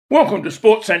Welcome to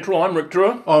Sports Central. I'm Rick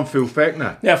Drewer. I'm Phil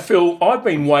Fackner. Now, Phil, I've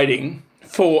been waiting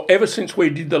for ever since we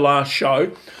did the last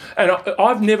show, and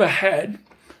I've never had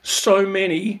so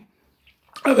many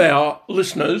of our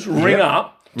listeners ring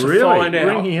up to find out.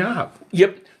 Ringing up.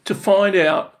 Yep, to find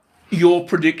out your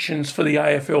predictions for the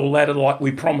AFL ladder like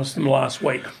we promised them last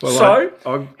week.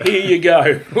 Well, here you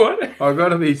go. What? I've got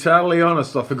to be totally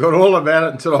honest. I forgot all about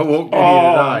it until I walked in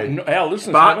here today. Our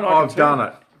listeners But haven't. I've done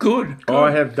it. Good.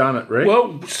 I have done it, Rick.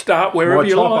 Well, start wherever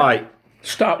you like. My top 8.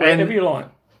 Start wherever you like.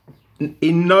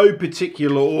 In no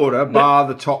particular order, bar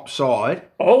the top side.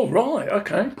 Oh, right.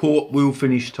 Okay. Port will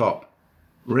finish top.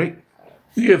 Rick?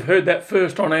 You've heard that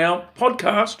first on our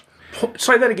podcast.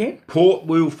 Say that again. Port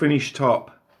will finish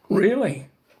top. Really?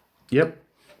 Yep.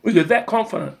 You're that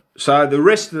confident? So the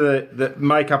rest of the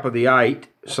makeup of the 8,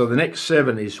 so the next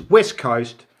 7 is West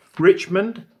Coast,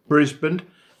 Richmond, Brisbane,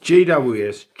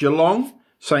 GWS, Geelong,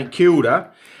 St Kilda,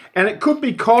 and it could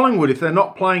be Collingwood if they're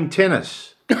not playing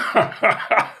tennis.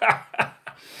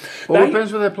 Well, it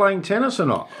depends whether they're playing tennis or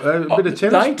not. A bit of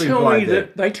tennis has been played there.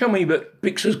 They tell me that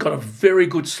Bix has got a very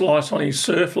good slice on his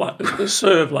serve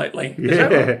lately. Yeah,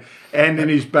 right? And in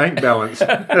his bank balance.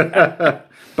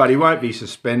 But he won't be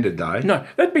suspended, though. No,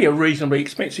 that'd be a reasonably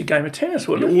expensive game of tennis,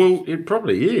 wouldn't it? Well, it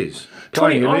probably is.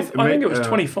 I think it was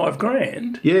 25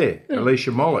 grand. Yeah,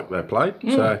 Alicia Mollett they played.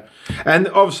 So, and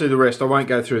obviously the rest, I won't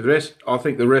go through the rest. I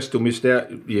think the rest will miss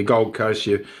out. Your Gold Coast,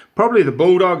 probably the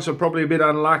Bulldogs are probably a bit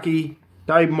unlucky.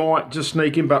 They might just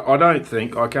sneak in, but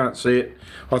I can't see it.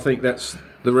 I think that's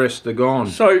the rest are gone.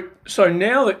 So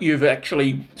now that you've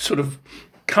actually sort of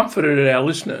comforted our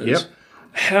listeners,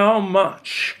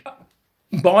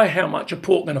 by how much are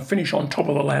Port going to finish on top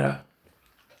of the ladder?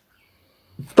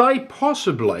 They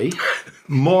possibly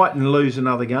mightn't lose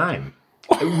another game.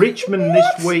 Richmond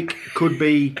this week could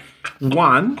be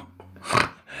one.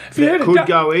 It could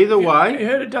go either way. You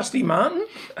heard of Dusty Martin?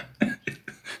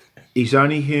 He's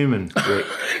only human, Rick.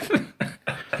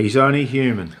 He's only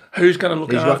human. Who's going to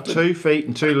look after... He's got 2 feet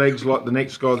and 2 legs like the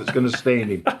next guy that's going to stand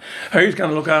him. Who's going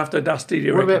to look after Dusty, do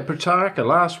you reckon? What about Petrarca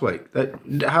last week? That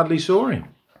hardly saw him.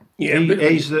 Yeah,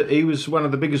 he was one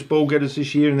of the biggest ball getters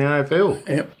this year in the AFL.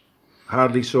 Yep.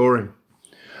 Hardly saw him.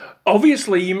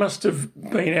 Obviously, you must have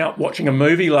been out watching a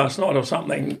movie last night or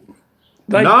something.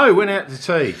 Went out to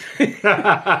tea.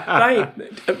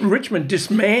 Richmond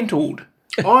dismantled.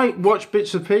 I watched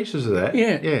bits and pieces of that.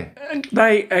 Yeah. And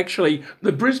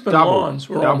the Brisbane Lions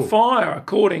were on fire,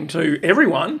 according to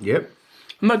everyone. Yep.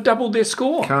 And they doubled their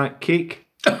score. Can't kick.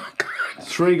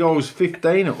 3 goals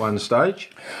 15 at one stage.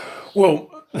 Well,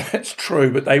 that's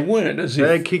true, but they weren't as if...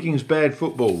 Bad kicking's bad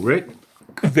football, Rick.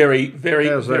 Very, very,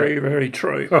 very, very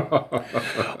true.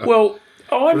 Well,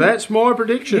 that's my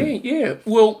prediction. Yeah.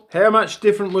 Well, how much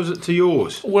different was it to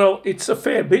yours? Well, it's a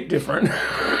fair bit different.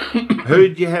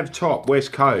 Who'd you have top?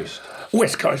 West Coast?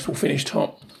 West Coast will finish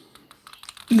top.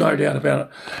 No doubt about it.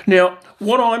 Now,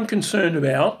 what I'm concerned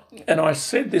about, and I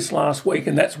said this last week,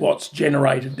 and that's what's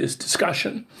generated this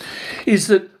discussion, is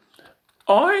that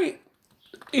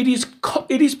it is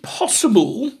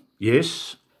possible...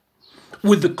 Yes.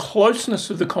 With the closeness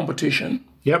of the competition...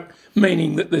 Yep.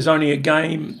 Meaning that there's only a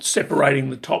game separating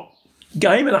the top...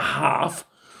 Game and a half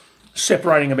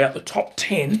separating about the top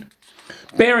 10,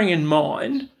 bearing in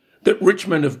mind that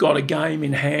Richmond have got a game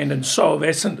in hand and so have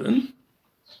Essendon.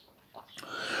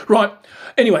 Right.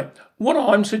 Anyway, what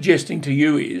I'm suggesting to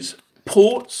you is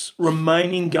Port's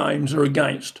remaining games are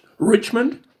against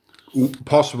Richmond.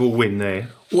 Possible win there.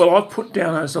 Well, I've put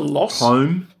down as a loss.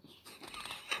 Home.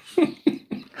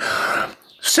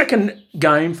 Second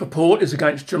game for Port is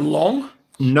against Geelong.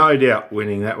 No doubt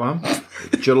winning that one.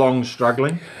 Geelong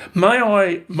struggling. May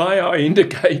I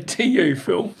indicate to you,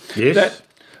 Phil, that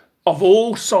of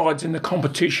all sides in the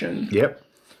competition,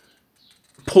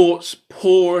 Port's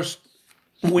poorest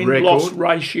win-loss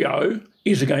ratio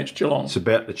is against Geelong. It's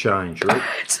about to change, right?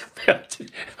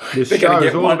 This show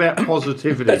is all about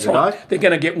positivity That's today. Right. They're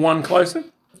going to get one closer.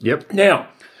 Yep. Now,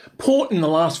 Port in the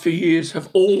last few years have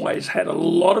always had a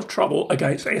lot of trouble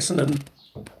against Essendon.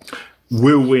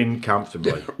 Will win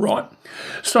comfortably. Right.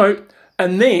 So,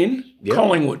 and then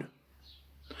Collingwood.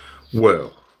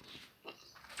 Well,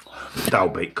 they'll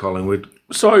beat Collingwood.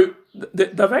 So,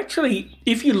 they've actually,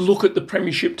 if you look at the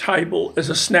premiership table as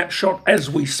a snapshot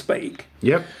as we speak,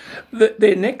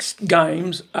 their next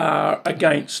games are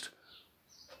against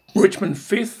Richmond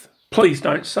 5th. Please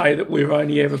don't say that we've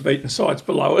only ever beaten sides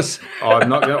below us. I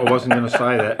wasn't going to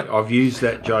say that. I've used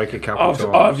that joke a couple of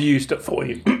times. I've used it for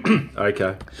you.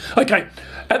 Okay.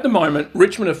 At the moment,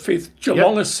 Richmond are 5th,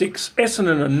 Geelong are 6th,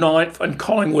 Essendon are 9th, and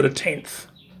Collingwood are 10th.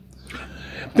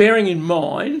 Bearing in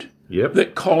mind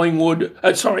that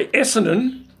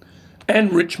Essendon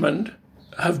and Richmond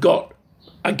have got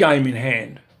a game in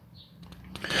hand.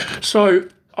 So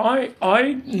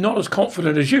I'm not as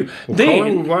confident as you.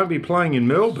 Collingwood won't be playing in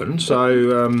Melbourne,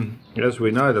 so as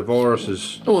we know, the virus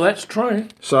is... Oh, that's true.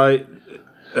 So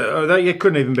they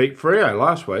couldn't even beat Freo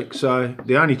last week, so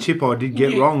the only tip I did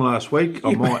get wrong last week,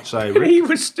 I might say, Rick. He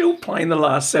was still playing the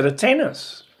last set of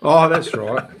tennis. Oh, that's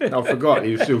right. I forgot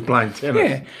he was still playing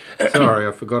tennis. Yeah. Sorry,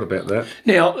 I forgot about that.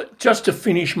 Now, just to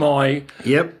finish my...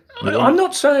 Yep. I'm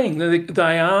not saying that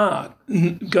they are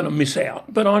going to miss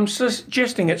out, but I'm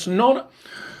suggesting it's not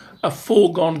a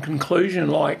foregone conclusion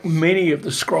like many of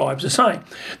the scribes are saying.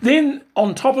 Then,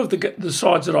 on top of the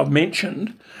sides that I've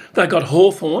mentioned, they got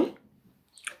Hawthorn.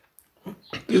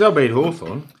 They'll beat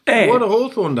Hawthorn. And- What have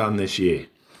Hawthorn done this year?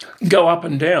 Go up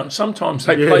and down. Sometimes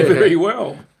they play very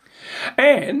well.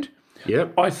 And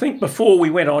Yep. I think before we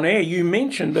went on air, you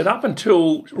mentioned that up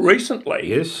until recently,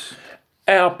 Yes.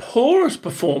 our poorest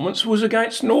performance was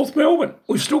against North Melbourne.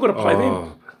 We've still got to play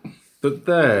them. But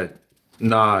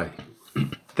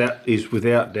that is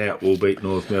without doubt will beat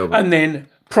North Melbourne. And then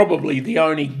probably the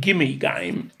only gimme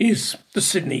game is the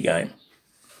Sydney game.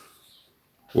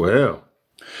 Well,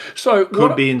 So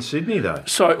could be in Sydney though.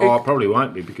 So it probably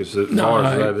won't be because the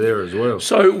virus is over there as well.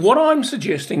 So what I'm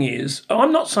suggesting is,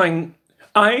 I'm not saying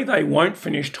A, they won't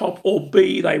finish top, or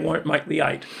B, they won't make the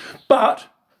 8. But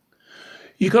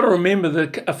you've got to remember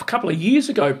that a couple of years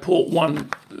ago, Port 1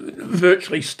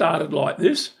 virtually started like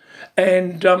this,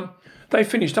 and they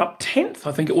finished up 10th,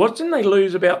 I think it was. Didn't they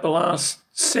lose about the last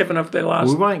 7 of their last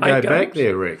 8 We won't go games? back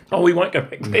there, Rick. Oh, we won't go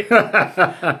back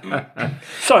there.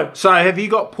 So have you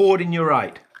got Port in your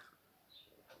 8?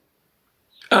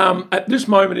 at this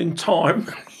moment in time,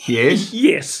 Yes.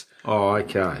 yes, Oh,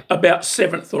 okay. about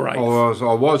 7th or 8th.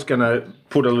 I was going to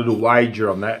put a little wager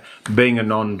on that, being a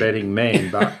non-betting man,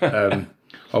 but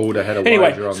I would have had a wager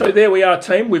Anyway, on so that. there we are,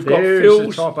 team. We've got There's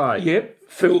Phil's. the top 8. Yep,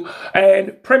 Phil.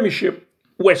 And Premiership,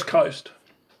 West Coast.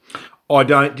 I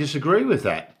don't disagree with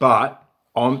that, but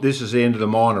this is the end of the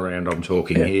minor round I'm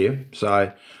talking here.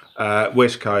 So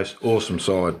West Coast, awesome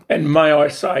side. And may I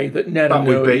say that But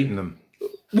we've Natanui... beaten them.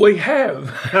 We have.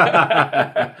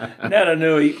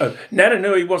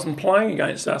 Natanui wasn't playing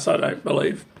against us, I don't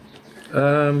believe.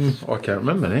 I can't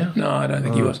remember now. No, I don't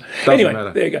think he was. doesn't Anyway,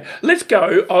 matter. there you go. Let's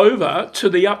go over to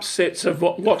the upsets of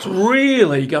what's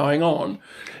really going on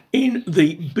in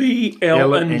the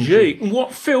BLNG.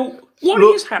 What, Phil, what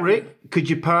is happening? Rick, could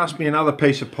you pass me another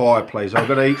piece of pie, please? I've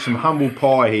got to eat some humble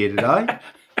pie here today.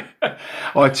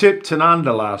 I tipped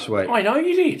Tanunda last week. I know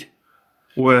you did.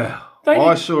 Well, They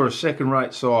I did- saw a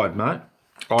second-rate side, mate.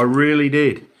 I really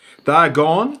did. They're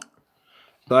gone.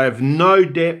 They have no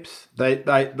depth.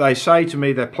 They say to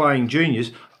me they're playing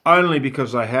juniors only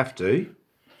because they have to.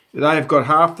 They've got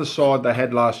half the side they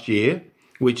had last year,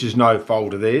 which is no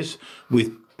fault of theirs,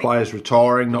 with players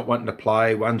retiring, not wanting to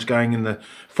play. One's going in the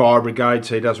fire brigade,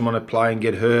 so he doesn't want to play and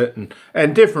get hurt,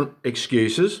 and different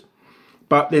excuses.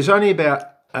 But there's only about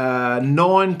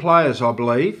 9 players, I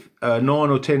believe, 9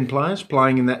 or 10 players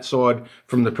playing in that side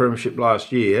from the Premiership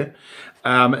last year.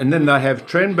 And then they have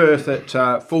Trenberth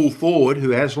at full forward,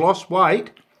 who has lost weight,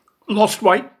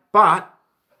 but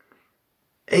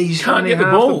he's Can't only get the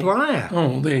half ball. the player.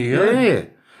 Oh, there you go. Yeah.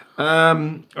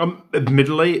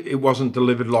 Admittedly, it wasn't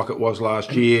delivered like it was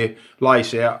last year.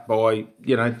 Lace out by,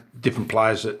 different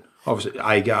players that obviously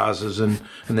Agazes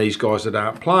and these guys that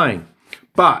aren't playing.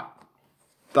 But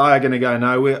they are going to go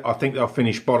nowhere. I think they'll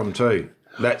finish bottom 2.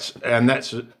 That's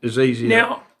as easy.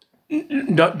 Now,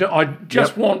 I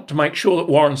just want to make sure that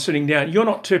Warren's sitting down. You're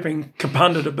not tipping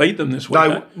Kapunda to beat them this week,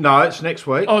 eh? No, it's next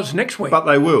week. Oh, it's next week. But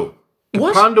they will.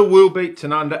 What? Kapunda will beat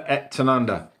Tanunda at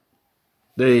Tanunda.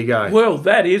 There you go. Well,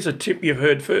 that is a tip you've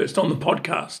heard first on the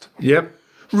podcast. Yep.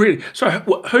 Really? So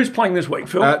who's playing this week,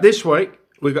 Phil? This week,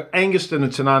 we've got Angaston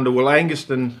and Tanunda. Well,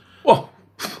 Angaston, Oh,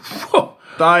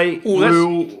 they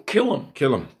will kill them.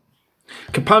 kill them.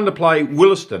 Kapunda play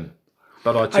Williston.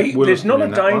 But I tip Hey, Williston there's not a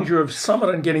in that one. danger of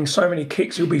Summerton getting so many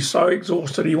kicks he'll be so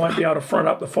exhausted he won't be able to front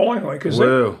up the following week, is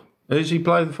there? Well, who's he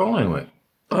play the following week?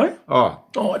 Eh? Oh,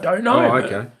 Oh, I don't know. Oh, but-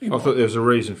 okay. I thought there was a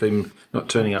reason for him not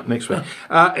turning up next week.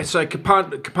 So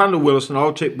Kapunda Williston,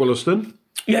 I'll tip Williston.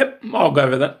 Yep, I'll go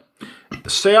with that.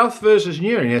 South versus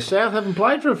Newry. Now, South haven't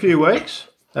played for a few weeks.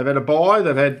 They've had a bye.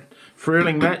 They've had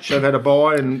Freeling match. They've had a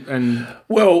bye and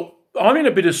Well, I'm in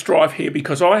a bit of strife here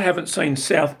because I haven't seen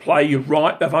South play. You're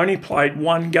right. They've only played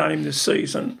one game this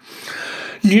season.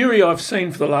 Newry I've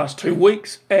seen for the last 2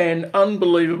 weeks and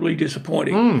unbelievably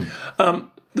disappointing.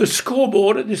 The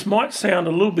scoreboard, this might sound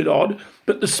a little bit odd,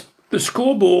 but the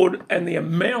scoreboard and the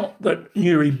amount that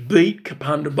Newry beat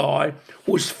Kapunda by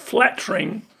was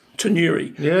flattering to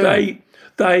Newry. Yeah.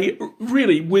 they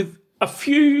really, with a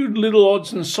few little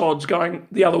odds and sods going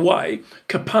the other way,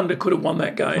 Kapunda could have won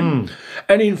that game.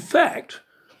 And in fact,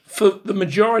 for the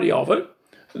majority of it,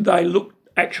 they looked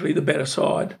actually the better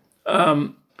side.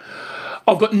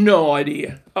 I've got no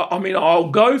idea. I mean, I'll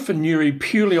go for Newry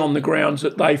purely on the grounds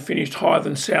that they finished higher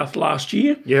than South last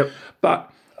year. Yep.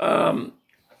 But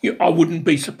I wouldn't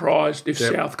be surprised if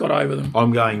South got over them.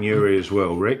 I'm going Newry as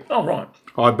well, Rick. Oh, right.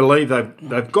 I believe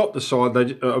they've got the side.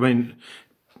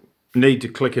 Need to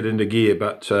click it into gear,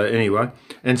 but anyway.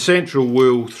 And Central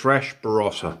will thrash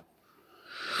Barossa.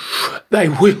 They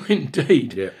will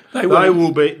indeed. Yeah. They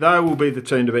will be the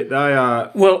team to beat. They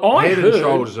are head and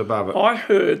shoulders above it. I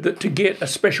heard that to get a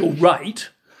special rate,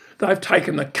 they've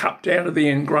taken the cup down to the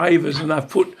engravers and they've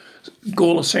put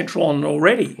Gawler Central on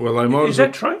already. Well, they might. Is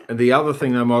that true? And the other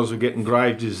thing they might as well get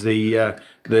engraved is the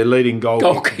leading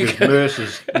goal kicker. Because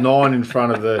Mercer's 9 in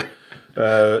front of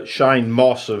the Shane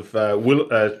Moss of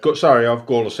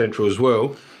Gawler Central as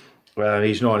well.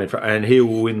 He's 9 in front, and he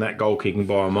will win that goal kicking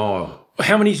by a mile.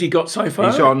 How many has he got so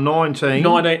far? He's on 19.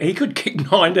 19. He could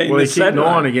kick 19 Well, he this kicked Saturday.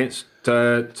 9 against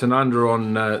Tanunda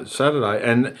on Saturday.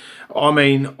 And, I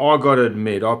mean, I got to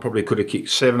admit, I probably could have kicked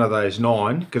 7 of those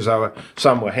 9 because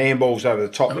some were handballs over the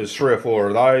top. There's 3 or 4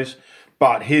 of those.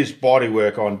 But his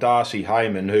bodywork on Darcy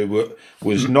Heyman, who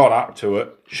was not up to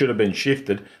it, should have been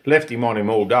shifted, left him on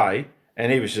him all day,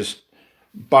 and he was just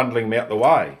bundling him out the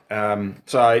way.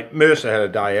 So Mercer had a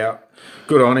day out.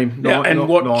 Good on him. And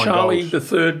Charlie, goals. the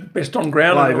third best on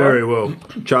ground? Played very well.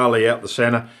 Charlie out the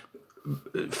centre.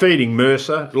 Feeding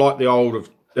Mercer, like the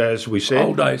as we said.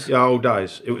 Old days. The old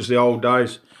days. It was the old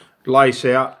days. Lace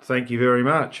out, thank you very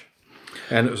much.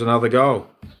 And it was another goal.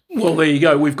 Well, there you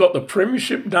go. We've got the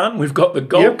premiership done. We've got the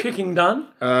goal kicking done.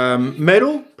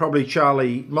 Medal, probably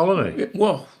Charlie Molyneux.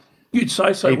 Well, you'd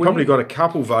say so. He probably got a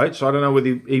couple votes. I don't know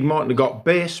whether he mightn't have got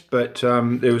best, but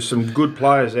there was some good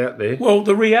players out there. Well,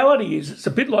 the reality is it's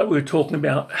a bit like we were talking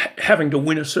about having to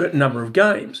win a certain number of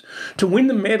games. To win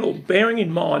the medal, bearing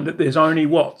in mind that there's only,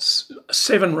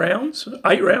 7 rounds?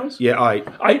 8 rounds? Yeah, 8.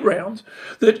 8 rounds.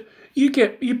 That you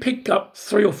pick up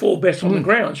 3 or 4 best on the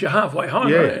grounds. You're halfway home.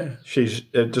 Yeah, she's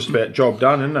just about job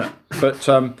done, isn't it? But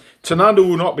Tanunda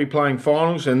will not be playing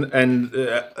finals, and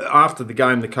after the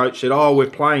game, the coach said, we're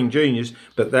playing juniors.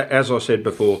 But as I said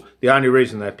before, the only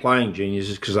reason they're playing juniors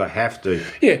is because they have to.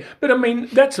 Yeah, but I mean,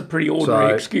 that's a pretty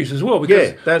ordinary excuse as well.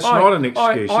 Because that's not an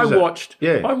excuse,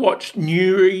 I watched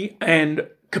Newry and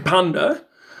Kapunda.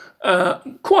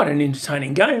 Quite an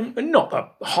entertaining game, not the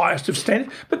highest of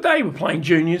standards, but they were playing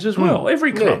juniors as well.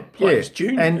 Every club plays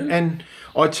juniors. And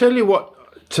I tell you what,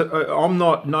 I'm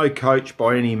no coach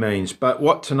by any means, but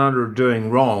what Tanunda are doing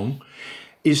wrong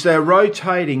is they're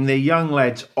rotating their young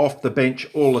lads off the bench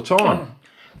all the time.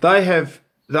 They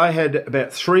had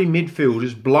about 3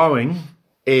 midfielders blowing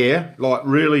air, like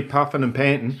really puffing and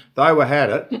panting. They had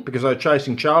it because they were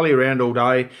chasing Charlie around all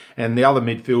day, and the other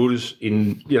midfielders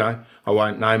I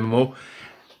won't name them all.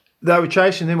 They were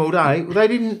chasing them all day. Well, they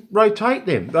didn't rotate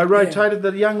them. They rotated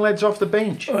the young lads off the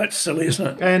bench. Well, that's silly, isn't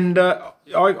it? And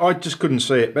I just couldn't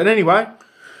see it. But anyway,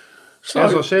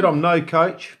 as I said, I'm no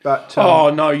coach. But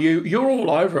no, you're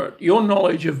all over it. Your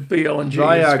knowledge of BL&G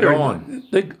they is are very gone.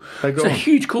 It's gone. a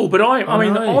huge call. But I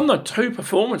mean, on the 2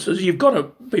 performances, you've got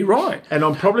to be right. And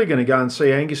I'm probably going to go and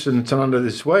see Angus and Tanunda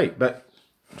this week. But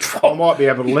I might be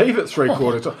able to leave at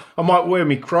 3/4 time. I might wear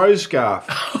my crow scarf.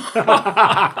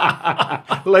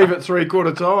 Leave at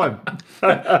 3/4 time.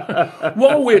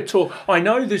 While we're talking, I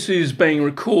know this is being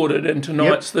recorded and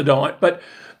tonight's the night, but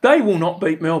they will not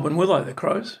beat Melbourne, will they, the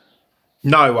Crows?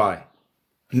 No way.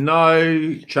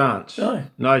 No chance.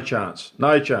 No chance.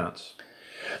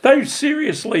 They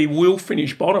seriously will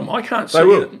finish bottom. I can't see They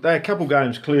will. them. They're a couple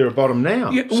games clear of bottom now.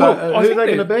 Yeah, so who are they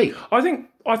going to beat?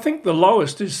 I think the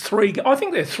lowest is 3. I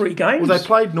think they're 3 games. Well, they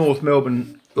played North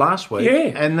Melbourne last week.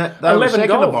 Yeah. And they were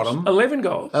second to bottom. 11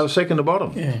 goals. They were second to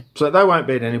bottom. Yeah. So they won't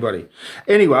beat anybody.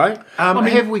 Anyway,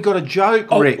 have we got a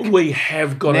joke, Rick? We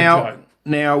have got a joke.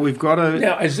 Now, we've got a...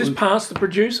 Now, is this past the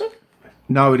producer?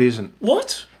 No, it isn't.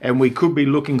 What? And we could be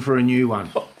looking for a new one.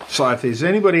 So if there's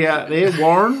anybody out there,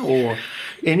 Warren, or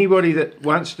anybody that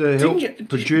wants to help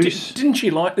produce... Didn't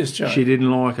she like this joke? She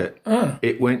didn't like it.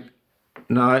 It went...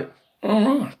 No...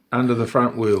 Under the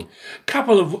front wheel.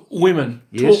 Couple of women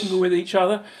talking with each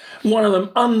other. One of them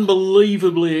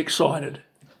unbelievably excited.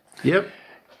 Yep.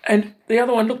 And the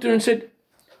other one looked at her and said,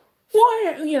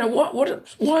 why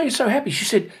are you so happy? She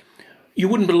said, you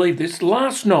wouldn't believe this.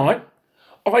 Last night,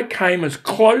 I came as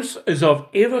close as I've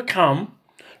ever come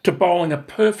to bowling a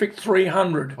perfect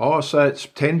 300. Oh, so it's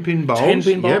 10-pin bowls.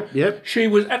 10-pin bowl. Yep. She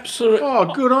was absolutely...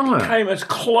 Oh, good on her. Came as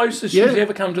close as she's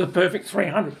ever come to the perfect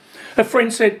 300. Her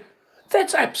friend said,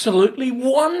 "That's absolutely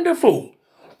wonderful.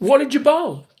 What did you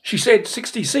bowl?" She said,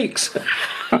 66.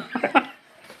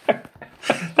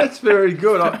 That's very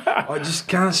good. I just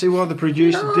can't see why the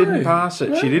producer didn't pass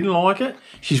it. She didn't like it.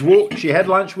 She had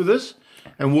lunch with us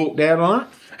and walked out on it.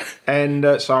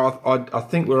 And so I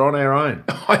think we're on our own.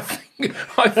 I think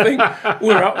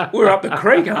we're up the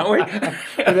creek, aren't we?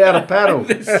 Without a paddle.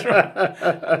 That's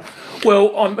right.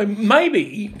 Well,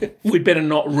 maybe we'd better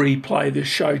not replay this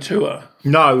show to her.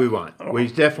 No, we won't. We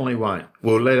definitely won't.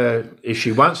 We'll let her, if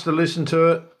she wants to listen to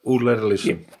it, we'll let her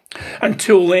listen.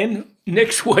 Until then,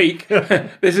 next week,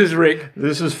 this is Rick.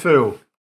 This is Phil.